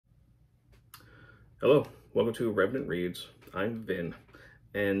Hello, welcome to Revenant Reads. I'm Vin,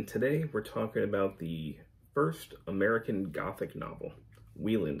 and today we're talking about the first American Gothic novel,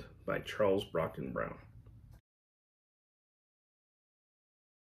 WIELAND by Charles Brockden Brown.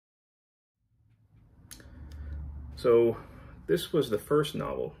 So this was the first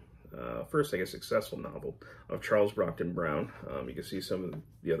novel, first I guess successful novel of Charles Brockden Brown. You can see some of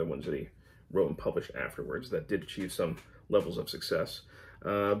the other ones that he wrote and published afterwards that did achieve some levels of success.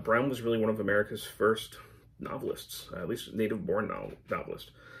 Brown was really one of America's first novelists, at least native-born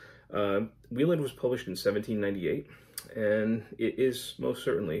novelist. WIELAND was published in 1798, and it is most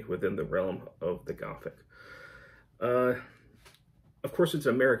certainly within the realm of the Gothic. Of course, it's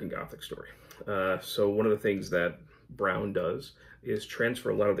an American Gothic story. So one of the things that Brown does is transfer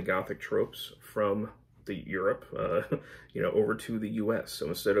a lot of the Gothic tropes from the Europe, over to the U.S. So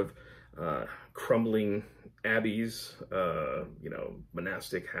instead of crumbling abbeys,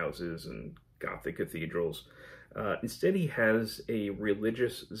 monastic houses and Gothic cathedrals, instead he has a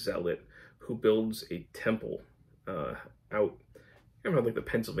religious zealot who builds a temple out kind of like the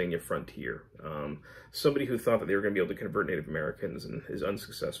Pennsylvania frontier. Somebody who thought that they were going to be able to convert Native Americans and is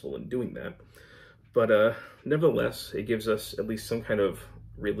unsuccessful in doing that. But nevertheless, it gives us at least some kind of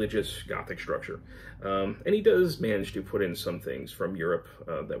religious Gothic structure. And he does manage to put in some things from Europe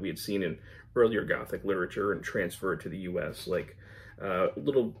that we had seen in earlier Gothic literature and transfer it to the U.S., like a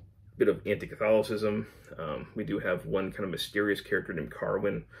little bit of anti-Catholicism. We do have one kind of mysterious character named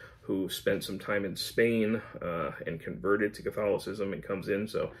Carwin who spent some time in Spain and converted to Catholicism and comes in,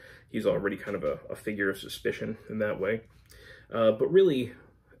 so he's already kind of a figure of suspicion in that way. But really,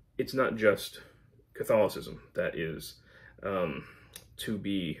 it's not just Catholicism that is to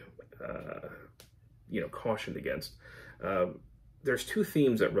be, cautioned against. There's two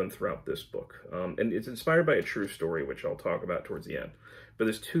themes that run throughout this book, and it's inspired by a true story, which I'll talk about towards the end. But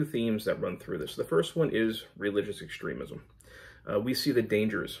there's two themes that run through this. The first one is religious extremism. We see the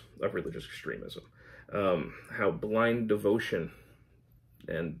dangers of religious extremism, how blind devotion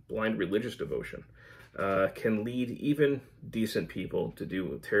and blind religious devotion can lead even decent people to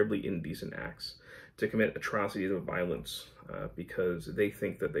do terribly indecent acts, to commit atrocities of violence because they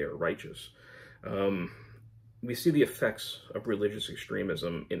think that they are righteous. We see the effects of religious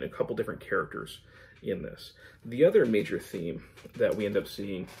extremism in a couple different characters in this. The other major theme that we end up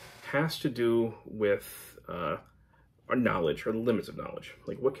seeing has to do with our knowledge, or the limits of knowledge.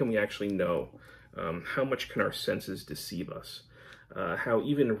 Like, what can we actually know? How much can our senses deceive us? How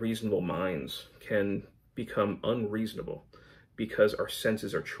even reasonable minds can become unreasonable because our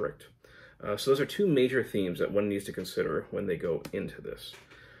senses are tricked. So those are two major themes that one needs to consider when they go into this.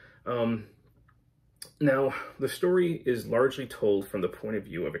 Now, the story is largely told from the point of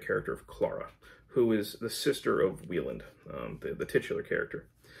view of a character of Clara, who is the sister of WIELAND, the titular character.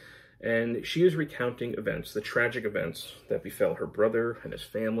 And she is recounting events, the tragic events that befell her brother and his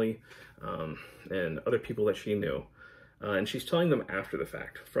family, and other people that she knew. And she's telling them after the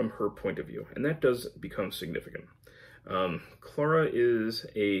fact, from her point of view, and that does become significant. Clara is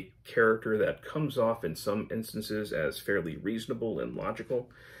a character that comes off in some instances as fairly reasonable and logical,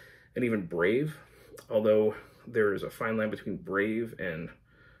 and even brave, although there is a fine line between brave and,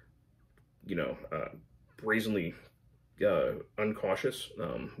 brazenly uncautious,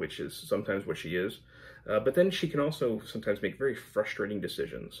 which is sometimes what she is. But then she can also sometimes make very frustrating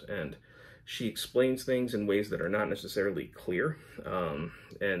decisions, and she explains things in ways that are not necessarily clear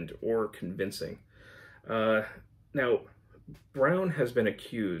or convincing. Now, Brown has been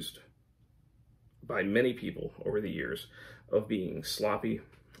accused by many people over the years of being sloppy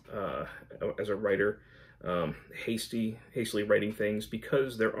as a writer, hastily writing things,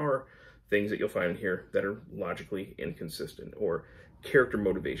 because there are things that you'll find in here that are logically inconsistent, or character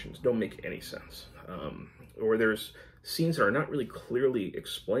motivations don't make any sense, or there's scenes that are not really clearly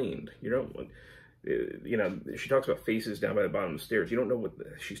explained. She talks about faces down by the bottom of the stairs. You don't know what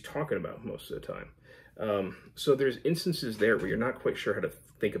she's talking about most of the time. So there's instances there where you're not quite sure how to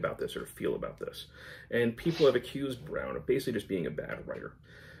think about this or feel about this. And people have accused Brown of basically just being a bad writer.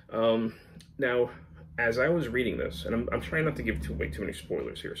 Now, as I was reading this, and I'm trying not to give way too many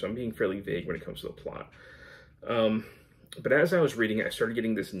spoilers here, so I'm being fairly vague when it comes to the plot. But as I was reading it, I started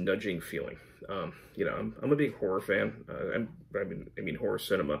getting this nudging feeling. I'm a big horror fan. I mean horror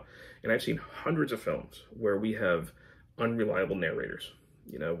cinema, and I've seen hundreds of films where we have unreliable narrators.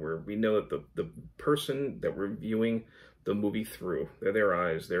 Where we know that the person that we're viewing the movie through, their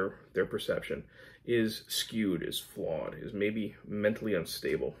eyes, their perception, is skewed, is flawed, is maybe mentally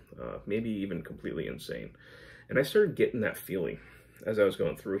unstable, maybe even completely insane. And I started getting that feeling as I was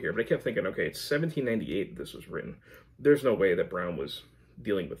going through here. But I kept thinking, okay, it's 1798 this was written. There's no way that Brown was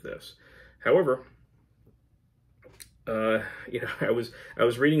dealing with this. However, You know, I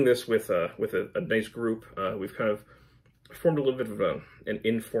was reading this with a nice group. We've kind of formed a little bit of an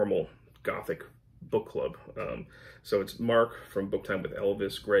informal Gothic book club. So it's Mark from Book Time with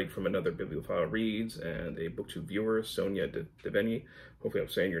Elvis, Greg from Another Bibliophile Reads, and a BookTube viewer, Sonia Deveni. Hopefully I'm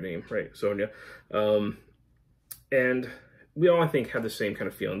saying your name right, Sonia. And we all, I think, had the same kind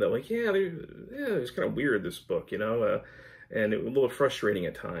of feeling that, like, yeah, it's kind of weird, this book, you know, and it was a little frustrating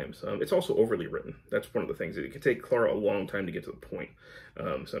at times. It's also overly written. That's one of the things. It can take Clara a long time to get to the point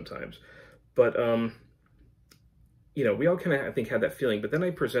sometimes. But, you know, we all kind of, I think, had that feeling. But then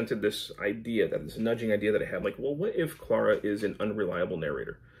I presented this idea, this nudging idea that I had, like, well, what if Clara is an unreliable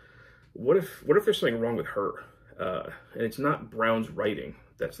narrator? What if there's something wrong with her? And it's not Brown's writing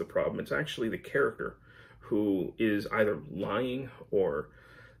that's the problem. It's actually the character who is either lying or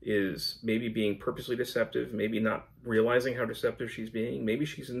is maybe being purposely deceptive, maybe not realizing how deceptive she's being. Maybe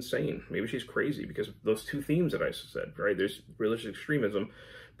she's insane. Maybe she's crazy, because of those two themes that I said, right? There's religious extremism,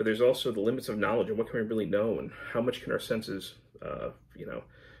 but there's also the limits of knowledge and what can we really know and how much can our senses, you know,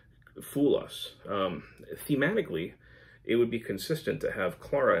 fool us. Thematically, it would be consistent to have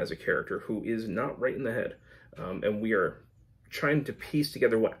Clara as a character who is not right in the head, and we are trying to piece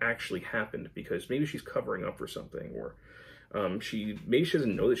together what actually happened, because maybe she's covering up for something, or maybe she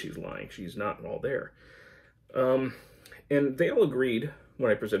doesn't know that she's lying. She's not all there. And they all agreed when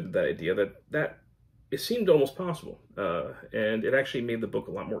I presented that idea that it seemed almost possible, and it actually made the book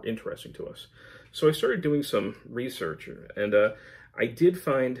a lot more interesting to us. So I started doing some research, and I did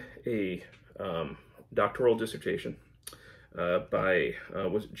find a doctoral dissertation by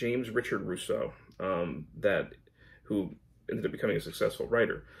was James Richard Russo, who ended up becoming a successful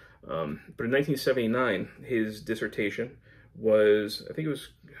writer. But in 1979, his dissertation was, I think it was,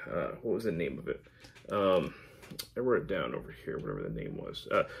 what was the name of it? I wrote it down over here, whatever the name was.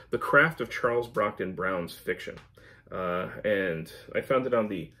 The Craft of Charles Brockden Brown's Fiction. And I found it on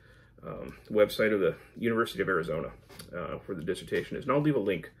the website of the University of Arizona, where the dissertation is. And I'll leave a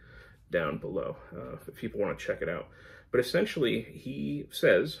link down below if people want to check it out. But essentially, he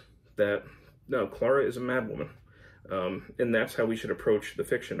says that, no, Clara is a madwoman. And that's how we should approach the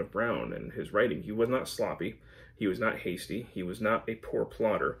fiction of Brown and his writing. He was not sloppy. He was not hasty. He was not a poor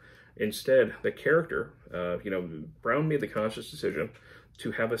plotter. Instead, the character, you know, Brown made the conscious decision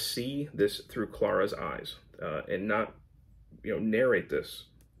to have us see this through Clara's eyes, and not, you know, narrate this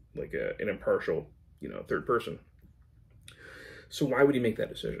like an impartial, you know, third person. So why would he make that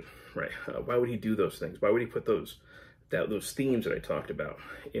decision, right? Why would he do those things? Why would he put those themes that I talked about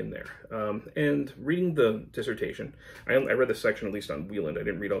in there? And reading the dissertation, I read the section at least on Wieland. I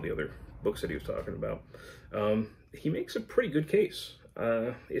didn't read all the other books that he was talking about. He makes a pretty good case.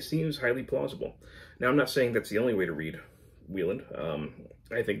 It seems highly plausible. Now, I'm not saying that's the only way to read Wieland.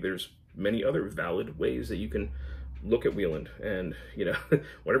 I think there's many other valid ways that you can look at Wieland, and, you know,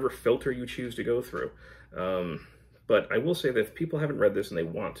 whatever filter you choose to go through. But I will say that if people haven't read this and they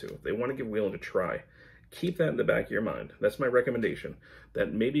want to give Wieland a try, keep that in the back of your mind. That's my recommendation,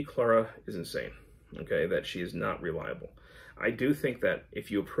 that maybe Clara is insane, okay, that she is not reliable. I do think that if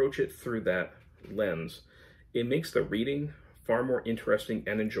you approach it through that lens, it makes the reading far more interesting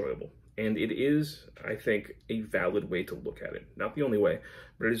and enjoyable. And it is, I think, a valid way to look at it. Not the only way,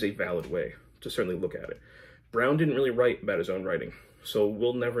 but it is a valid way to certainly look at it. Brown didn't really write about his own writing, so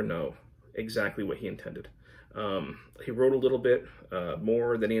we'll never know exactly what he intended. He wrote a little bit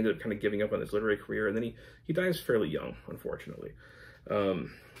more, then he ended up kind of giving up on his literary career, and then he dies fairly young, unfortunately.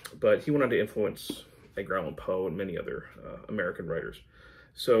 But he went on to influence Edgar Allan Poe and many other American writers.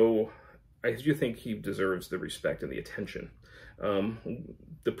 So I do think he deserves the respect and the attention.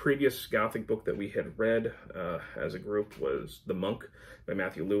 The previous Gothic book that we had read as a group was The Monk by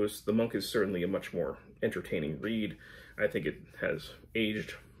Matthew Lewis. The Monk is certainly a much more entertaining read. I think it has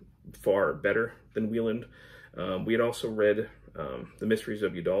aged far better than Wieland. We had also read The Mysteries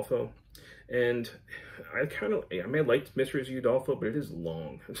of Udolpho, and I may have liked Mysteries of Udolpho, but it is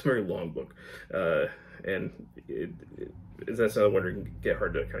long. It's a very long book, and that's another one where it can get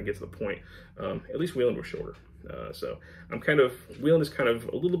hard to kind of get to the point. At least Wieland was shorter. So Wieland is kind of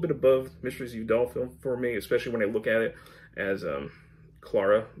a little bit above Mysteries of Udolpho for me, especially when I look at it as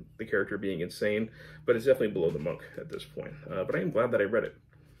Clara, the character, being insane, but it's definitely below The Monk at this point. But I am glad that I read it.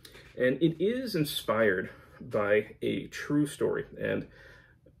 And it is inspired by a true story. And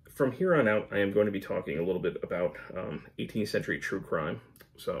from here on out, I am going to be talking a little bit about 18th century true crime.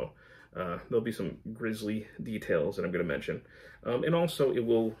 So there'll be some grisly details that I'm going to mention. And also it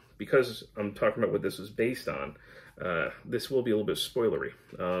will, because I'm talking about what this is based on, this will be a little bit spoilery.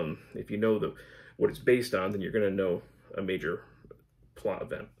 If you know what it's based on, then you're going to know a major plot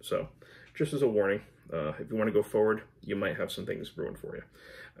event. So just as a warning, If you want to go forward, you might have some things ruined for you.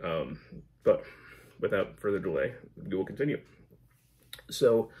 But without further delay, we will continue.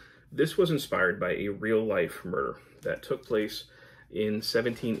 So this was inspired by a real-life murder that took place in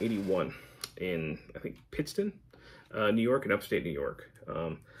 1781 in, I think, Pittston, New York, in upstate New York.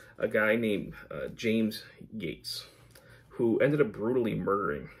 A guy named James Yates, who ended up brutally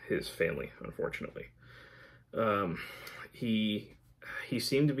murdering his family, unfortunately. He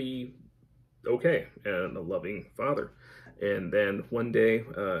seemed to be okay and a loving father. And then one day,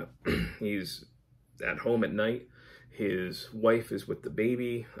 he's at home at night. His wife is with the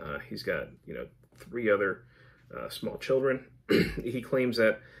baby. He's got, 3 other small children. He claims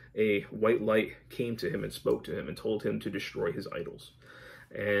that a white light came to him and spoke to him and told him to destroy his idols.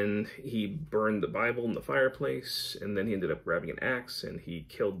 And he burned the Bible in the fireplace, and then he ended up grabbing an axe, and he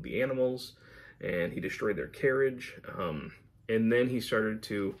killed the animals, and he destroyed their carriage. And then he started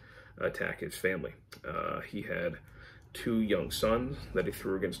to attack his family. He had 2 young sons that he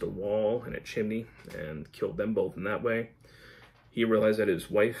threw against a wall and a chimney and killed them both in that way. He realized that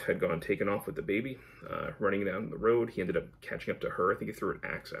his wife had taken off with the baby, running down the road. He ended up catching up to her. I think he threw an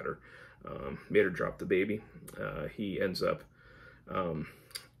axe at her, made her drop the baby. He ends up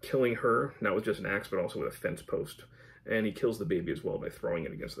killing her, not with just an axe, but also with a fence post. And he kills the baby as well by throwing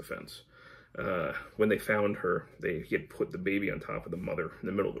it against the fence. When they found her, he had put the baby on top of the mother in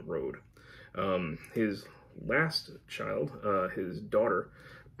the middle of the road. His last child, his daughter,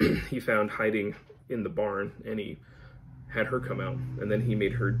 he found hiding in the barn, and he had her come out, and then he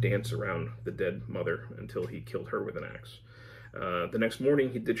made her dance around the dead mother until he killed her with an axe. The next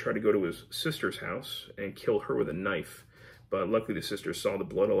morning, he did try to go to his sister's house and kill her with a knife, but luckily the sister saw the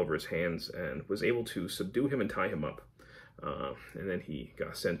blood all over his hands and was able to subdue him and tie him up. And then he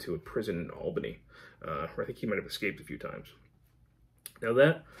got sent to a prison in Albany, where I think he might have escaped a few times.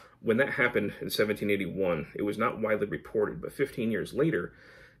 Now when that happened in 1781, it was not widely reported, but 15 years later,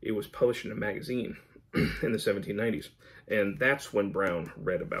 it was published in a magazine in the 1790s. And that's when Brown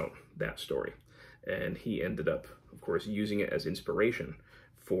read about that story. And he ended up, of course, using it as inspiration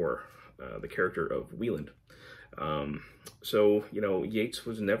for the character of Wieland. So, Yates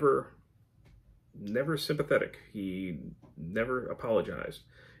was never sympathetic. He never apologized.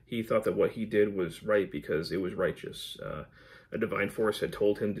 He thought that what he did was right because it was righteous. A divine force had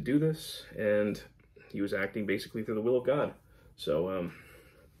told him to do this, and he was acting basically through the will of God. So,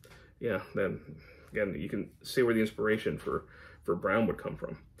 then again, you can see where the inspiration for Brown would come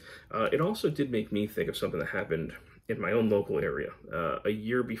from. It also did make me think of something that happened in my own local area a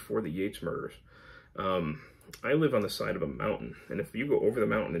year before the Yates murders. I live on the side of a mountain, and if you go over the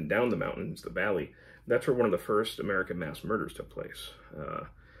mountain and down the mountain, it's the valley, that's where one of the first American mass murders took place.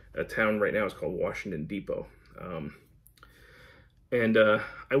 A town right now is called Washington Depot. And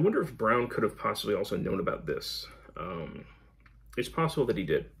I wonder if Brown could have possibly also known about this. It's possible that he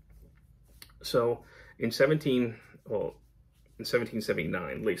did. So in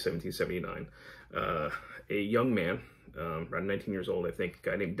 1779, late 1779, a young man, around 19 years old, I think, a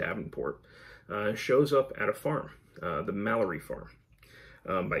guy named Davenport, shows up at a farm, the Mallory Farm,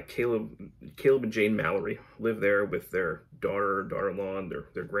 by Caleb and Jane Mallory. Live there with their daughter-in-law, and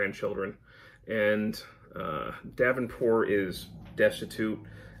their grandchildren. And Davenport is destitute,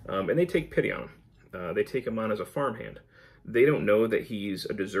 and they take pity on him. They take him on as a farmhand. They don't know that he's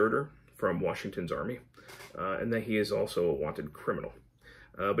a deserter from Washington's army, and that he is also a wanted criminal.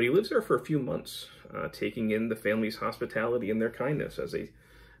 But he lives there for a few months, taking in the family's hospitality and their kindness as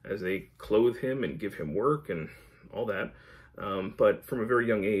they clothe him and give him work and all that. But from a very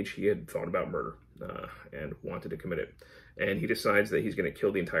young age, he had thought about murder and wanted to commit it. And he decides that he's going to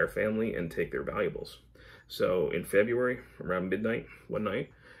kill the entire family and take their valuables. So in February, around midnight, one night,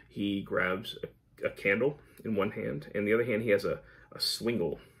 he grabs a candle in one hand, and in the other hand he has a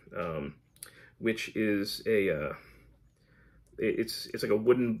swingle, which is it's like a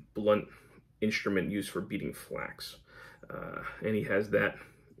wooden blunt instrument used for beating flax. And he has that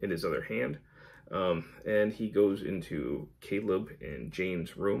in his other hand. And he goes into Caleb and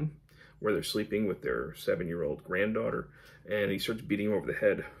Jane's room where they're sleeping with their 7-year-old granddaughter, and he starts beating her over the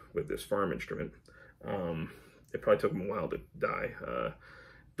head with this farm instrument. It probably took him a while to die.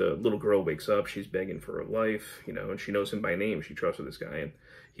 The little girl wakes up, she's begging for her life, and she knows him by name. She trusts with this guy, and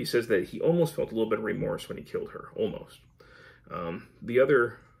he says that he almost felt a little bit of remorse when he killed her, almost.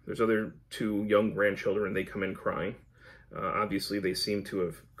 There's other 2 young grandchildren, they come in crying. Obviously, they seem to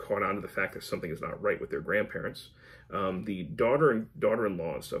have caught on to the fact that something is not right with their grandparents. The daughter and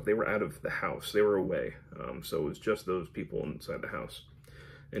daughter-in-law and stuff, they were out of the house. They were away. So it was just those people inside the house.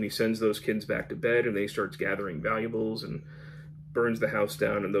 And he sends those kids back to bed, and they starts gathering valuables and burns the house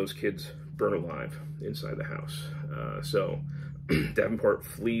down, and those kids burn alive inside the house. So Davenport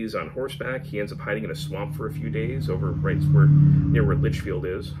flees on horseback. He ends up hiding in a swamp for a few days over near where Litchfield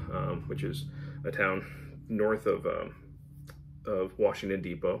is, which is a town north of Washington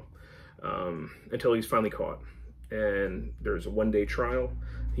Depot, until he's finally caught. And there's a one-day trial.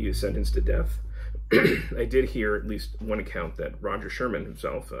 He is sentenced to death. I did hear at least one account that Roger Sherman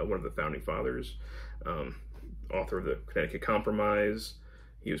himself, one of the founding fathers, author of the Connecticut Compromise,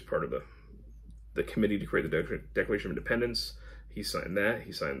 he was part of the committee to create the Declaration of Independence. He signed that.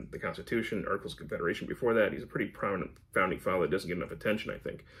 He signed the Constitution, Articles of Confederation before that. He's a pretty prominent founding father that doesn't get enough attention, I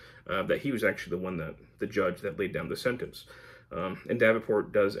think. That he was actually the judge that laid down the sentence. And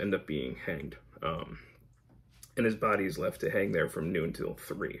Davenport does end up being hanged. And his body is left to hang there from noon till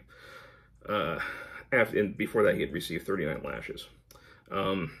 3. And before that, he had received 39 lashes.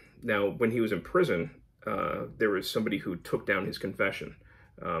 Now, when he was in prison, there was somebody who took down his confession,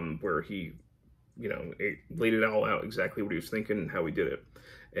 where he, laid it all out, exactly what he was thinking and how he did it.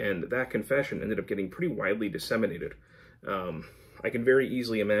 And that confession ended up getting pretty widely disseminated. I can very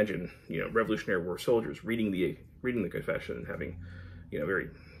easily imagine, Revolutionary War soldiers reading the confession and having, very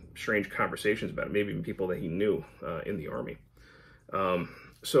strange conversations about it, maybe even people that he knew in the army.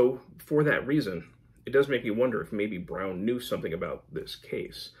 So for that reason, it does make me wonder if maybe Brown knew something about this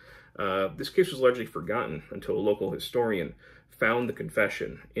case. This case was largely forgotten until a local historian found the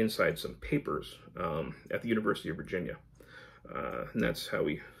confession inside some papers at the University of Virginia. And that's how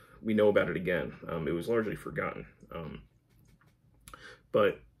we know about it again. It was largely forgotten.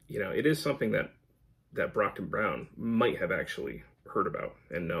 But, it is something that Brockden Brown might have actually heard about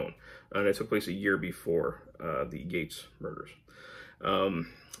and known. And it took place a year before the Gates murders.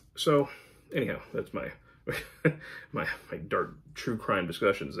 So, anyhow, that's my my dark true crime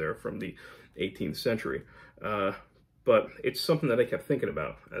discussions there from the 18th century. But it's something that I kept thinking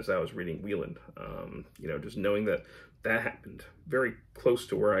about as I was reading Wieland. Just knowing that happened very close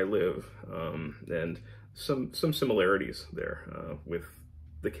to where I live, and some similarities there with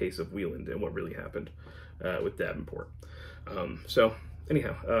the case of Wieland and what really happened with Davenport. So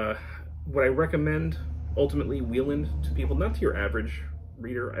anyhow, would I recommend ultimately Wieland to people? Not to your average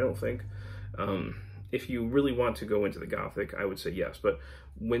reader, I don't think. If you really want to go into the Gothic, I would say yes. But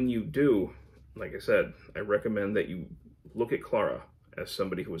when you do, like I said, I recommend that you look at Clara as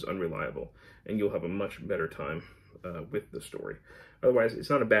somebody who is unreliable, and you'll have a much better time with the story. Otherwise, it's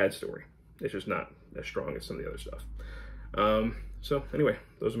not a bad story. It's just not as strong as some of the other stuff. So anyway,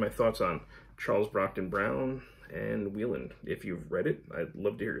 those are my thoughts on Charles Brockden Brown and Wieland. If you've read it, I'd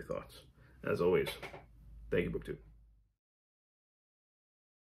love to hear your thoughts. As always, thank you, BookTube.